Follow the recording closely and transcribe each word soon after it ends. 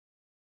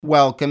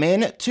Welcome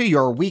in to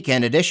your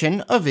weekend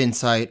edition of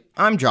Insight.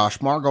 I'm Josh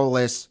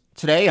Margolis.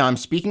 Today I'm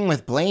speaking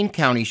with Blaine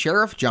County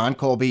Sheriff John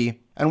Colby,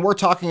 and we're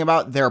talking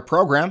about their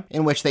program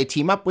in which they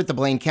team up with the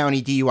Blaine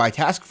County DUI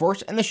Task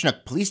Force and the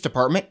Chinook Police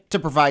Department to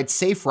provide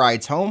safe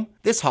rides home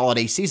this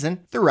holiday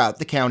season throughout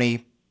the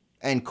county.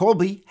 And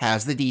Colby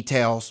has the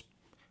details.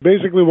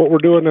 Basically what we're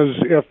doing is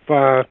if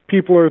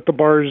people are at the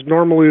bars,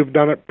 normally we've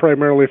done it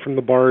primarily from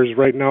the bars.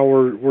 Right now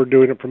we're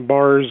doing it from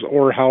bars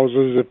or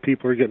houses if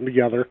people are getting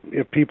together.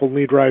 If people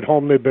need a ride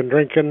home, they've been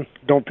drinking,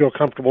 don't feel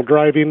comfortable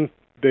driving,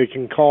 they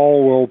can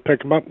call, we'll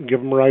pick them up and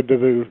give them a ride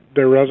to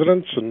their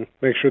residence and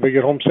make sure they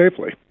get home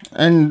safely.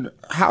 And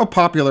how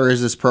popular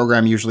is this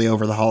program usually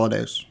over the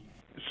holidays?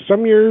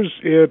 Some years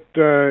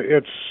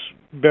it's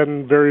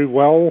been very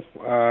well.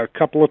 A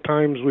couple of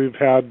times we've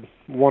had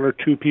one or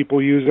two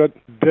people use it.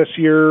 This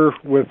year,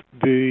 with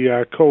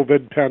the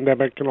COVID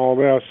pandemic and all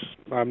this,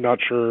 I'm not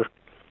sure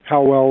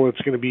how well it's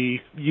going to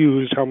be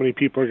used, how many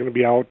people are going to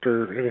be out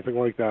or anything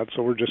like that.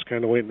 So we're just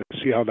kind of waiting to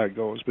see how that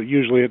goes. But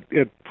usually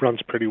it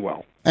runs pretty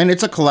well. And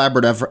it's a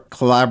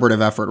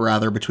collaborative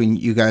effort, between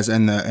you guys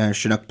and the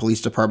Chinook Police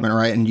Department,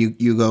 right? And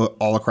you go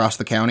all across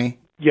the county?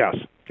 Yes.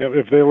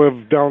 If they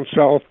live down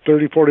south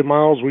 30, 40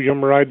 miles, we give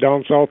them a ride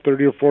down south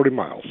 30 or 40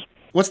 miles.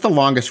 What's the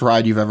longest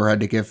ride you've ever had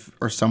to give,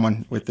 or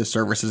someone with this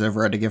service has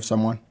ever had to give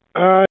someone?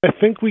 I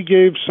think we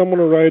gave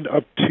someone a ride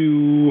up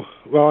to,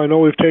 I know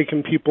we've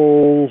taken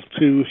people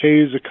to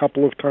Hayes a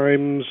couple of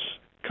times,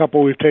 a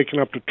couple we've taken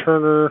up to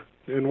Turner,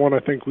 and one I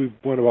think we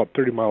went about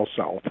 30 miles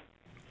south.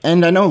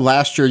 And I know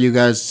last year you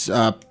guys,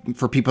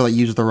 for people that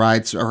use the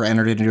rides, are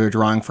entered into a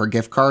drawing for a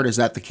gift card. Is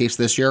that the case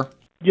this year?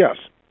 Yes.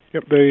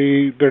 Yep,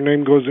 their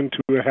name goes into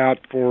a hat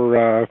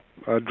for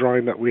a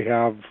drawing that we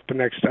have the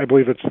next, I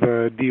believe it's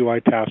the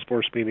DUI Task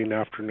Force meeting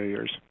after New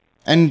Year's.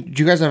 And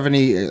do you guys have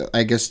any,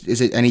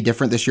 is it any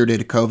different this year due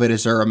to COVID?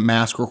 Is there a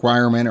mask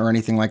requirement or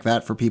anything like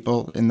that for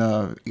people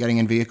getting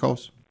in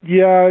vehicles?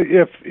 Yeah,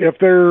 if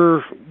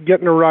they're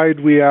getting a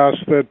ride, we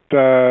ask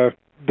that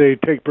they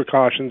take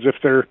precautions. If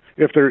they're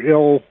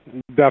ill,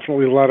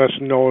 definitely let us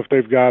know if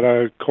they've got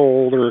a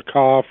cold or a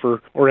cough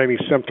or any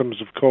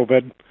symptoms of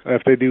COVID.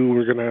 If they do,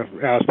 we're going to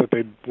ask that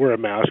they wear a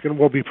mask, and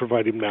we'll be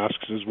providing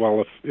masks as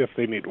well if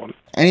they need one.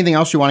 Anything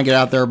else you want to get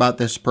out there about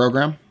this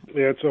program?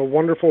 Yeah, it's a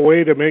wonderful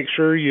way to make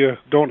sure you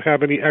don't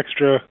have any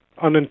extra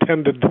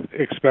unintended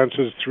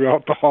expenses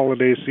throughout the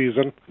holiday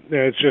season.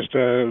 It's just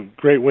a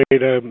great way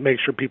to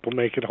make sure people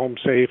make it home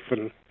safe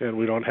and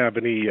we don't have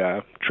any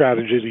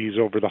tragedies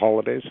over the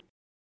holidays.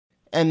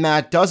 And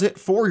that does it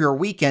for your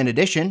weekend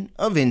edition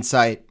of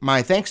Insight.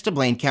 My thanks to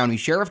Blaine County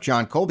Sheriff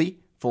John Colby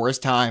for his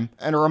time.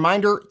 And a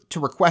reminder, to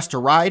request a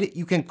ride,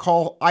 you can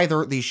call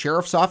either the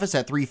Sheriff's Office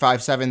at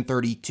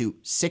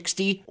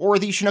 357-3260 or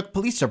the Chinook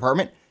Police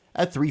Department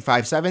at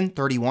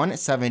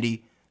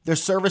 357-3170. The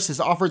service is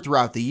offered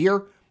throughout the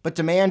year, but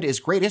demand is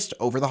greatest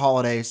over the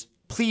holidays.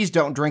 Please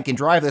don't drink and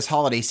drive this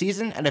holiday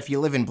season, and if you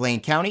live in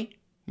Blaine County,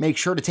 make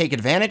sure to take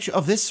advantage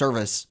of this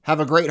service. Have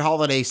a great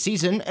holiday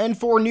season, and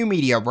for New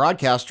Media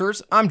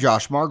Broadcasters, I'm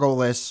Josh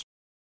Margolis.